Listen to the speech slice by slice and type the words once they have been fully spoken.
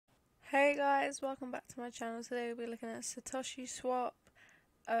Hey guys, welcome back to my channel. Today we'll be looking at Satoshiswap.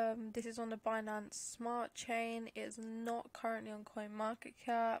 This is on the Binance Smart Chain. It's not currently on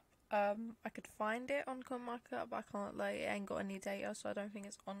CoinMarketCap. I could find it on CoinMarketCap, but I can't, it ain't got any data, so I don't think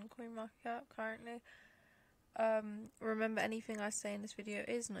it's on CoinMarketCap currently. Remember, anything I say in this video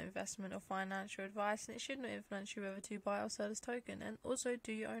is no investment or financial advice, and it should not influence you whether to buy or sell this token, and also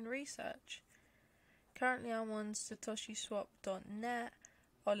do your own research. Currently I'm on Satoshiswap.net.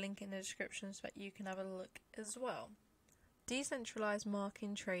 I'll link in the description so that you can have a look as well. Decentralized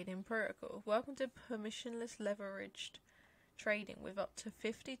market trading protocol. Welcome to permissionless leveraged trading with up to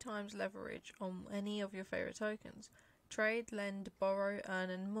 50 times leverage on any of your favorite tokens. Trade, lend, borrow, earn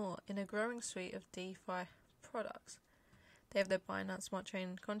and more in a growing suite of DeFi products. They have their Binance Smart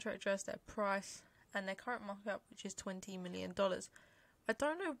Chain contract address, their price, and their current market cap, which is $20 million. I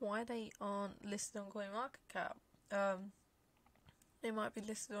don't know why they aren't listed on CoinMarketCap. They might be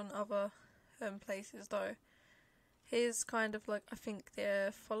listed on other places though. Here's kind of I think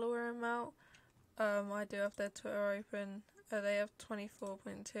their follower amount. I do have their Twitter open. They have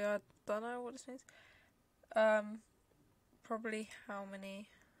 24.2. I don't know what this means. Probably how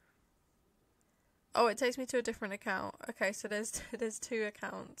many. Oh, it takes me to a different account. Okay, so there's two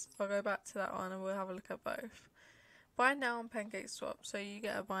accounts. I'll go back to that one and we'll have a look at both. Buy now on PancakeSwap. So you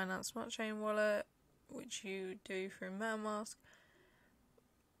get a Binance Smart Chain wallet, which you do through MetaMask.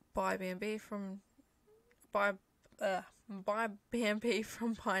 Buy BNB from Binance,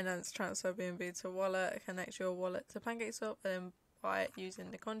 transfer BNB to wallet, connect your wallet to PancakeSwap, and then buy it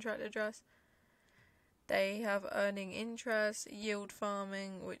using the contract address. They have earning interest, yield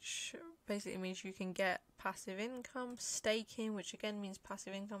farming, which basically means you can get passive income, staking, which again means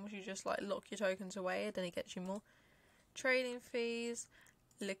passive income, which you just lock your tokens away and then it gets you more. Trading fees,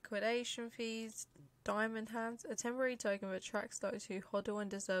 liquidation fees, diamond hands, a temporary token that attracts those who hodl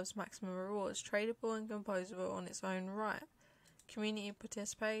and deserves maximum rewards, tradable and composable on its own right, community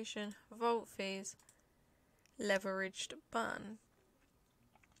participation, vault fees, leveraged burn.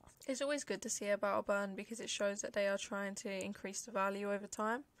 It's always good to see about a burn because it shows that they are trying to increase the value over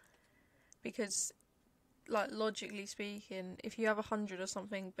time. Because, logically speaking, if you have 100 or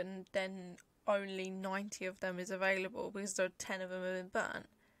something, but then only 90 of them is available because there are 10 of them have been burnt,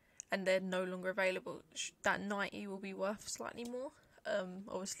 and they're no longer available, that 90 will be worth slightly more,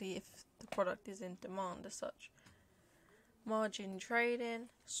 obviously if the product is in demand as such. Margin trading,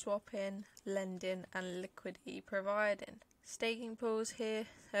 swapping, lending and liquidity providing. Staking pools here,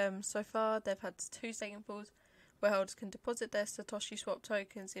 so far they've had 2 staking pools where holders can deposit their Satoshiswap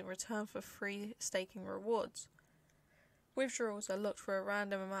tokens in return for free staking rewards. Withdrawals are locked for a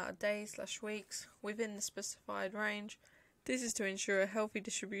random amount of days/weeks within the specified range. This is to ensure a healthy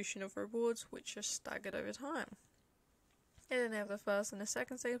distribution of rewards, which are staggered over time. And then they have the first and the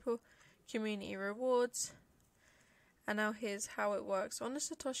second staple, community rewards. And now here's how it works. On the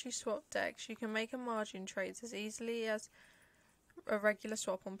Satoshiswap DEX, you can make a margin trades as easily as a regular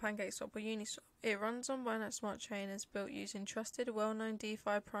swap on PancakeSwap or Uniswap. It runs on Binance Smart Chain and is built using trusted, well-known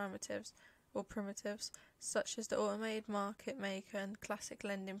DeFi primitives, such as the automated market maker and classic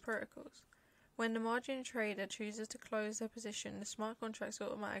lending protocols. When the margin trader chooses to close their position, the smart contracts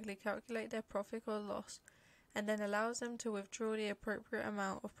automatically calculate their profit or loss and then allows them to withdraw the appropriate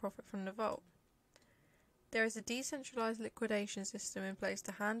amount of profit from the vault. There is a decentralized liquidation system in place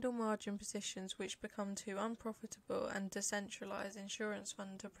to handle margin positions which become too unprofitable and decentralized insurance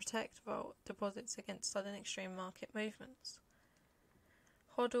fund to protect vault deposits against sudden extreme market movements.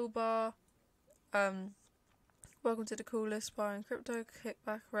 Hodl bar. Welcome to the coolest bar in crypto. Kick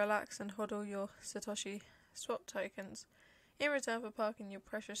back, relax and hodl your Satoshi swap tokens. In return for parking your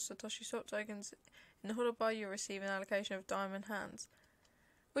precious Satoshi swap tokens in the hodl bar, you'll receive an allocation of diamond hands,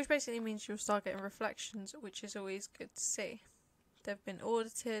 which basically means you'll start getting reflections, which is always good to see. They've been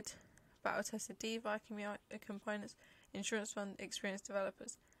audited, battle tested DeFi components, insurance fund, experienced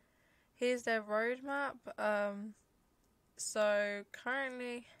developers. Here's their roadmap. So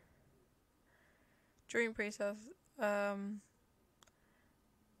currently, during pre-sales,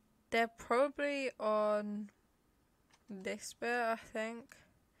 they're probably on this bit, I think,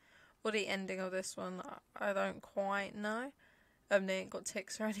 or the ending of this one. I don't quite know. They ain't got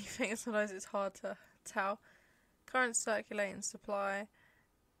ticks or anything, sometimes it's hard to tell. Current circulating supply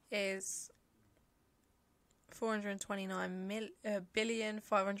is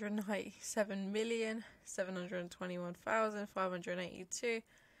 429,597,721,582,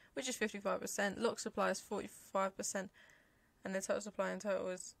 which is 55%. Lock supply is 45%, and the total supply in total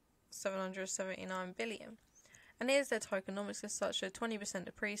is 779 billion. And here's their tokenomics as such: so 20%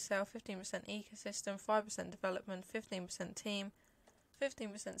 to pre-sale, 15% ecosystem, 5% development, 15% team,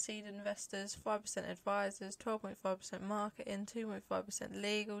 15% seed investors, 5% advisors, 12.5% marketing, 2.5%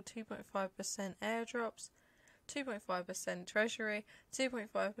 legal, 2.5% airdrops, 2.5% treasury,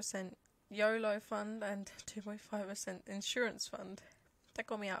 2.5% YOLO fund, and 2.5% insurance fund. That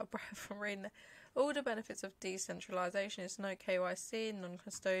got me out of breath from reading it. All the benefits of decentralization is no KYC,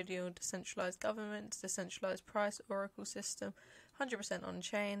 non-custodial, decentralized government, decentralized price oracle system, 100%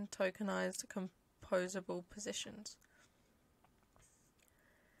 on-chain, tokenized, composable positions.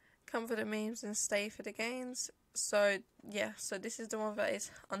 Come for the memes and stay for the gains. So this is the one that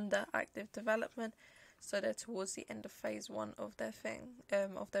is under active development. So they're towards the end of phase 1 of their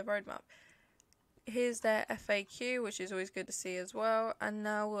of their roadmap. Here's their FAQ, which is always good to see as well. And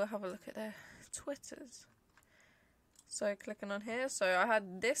now we'll have a look at their Twitters. So clicking on here, so I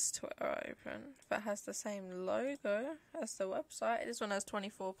had this Twitter open that has the same logo as the website. This one has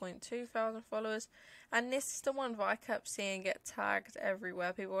 24.2 thousand followers, and this is the one that I kept seeing get tagged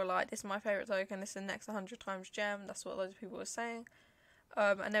everywhere. People were like, this is my favourite token, this is the next 100 times gem. That's what loads of people were saying.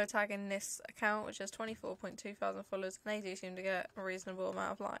 And they were tagging this account, which has 24.2 thousand followers, and they do seem to get a reasonable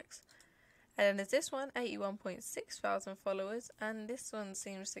amount of likes. And then there's this one, 81.6 thousand followers, and this one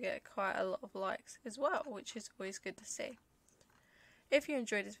seems to get quite a lot of likes as well, which is always good to see. If you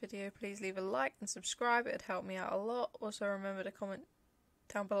enjoyed this video, please leave a like and subscribe, it would help me out a lot. Also remember to comment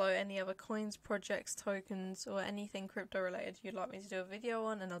down below any other coins, projects, tokens, or anything crypto related you'd like me to do a video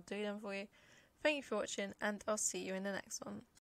on, and I'll do them for you. Thank you for watching, and I'll see you in the next one.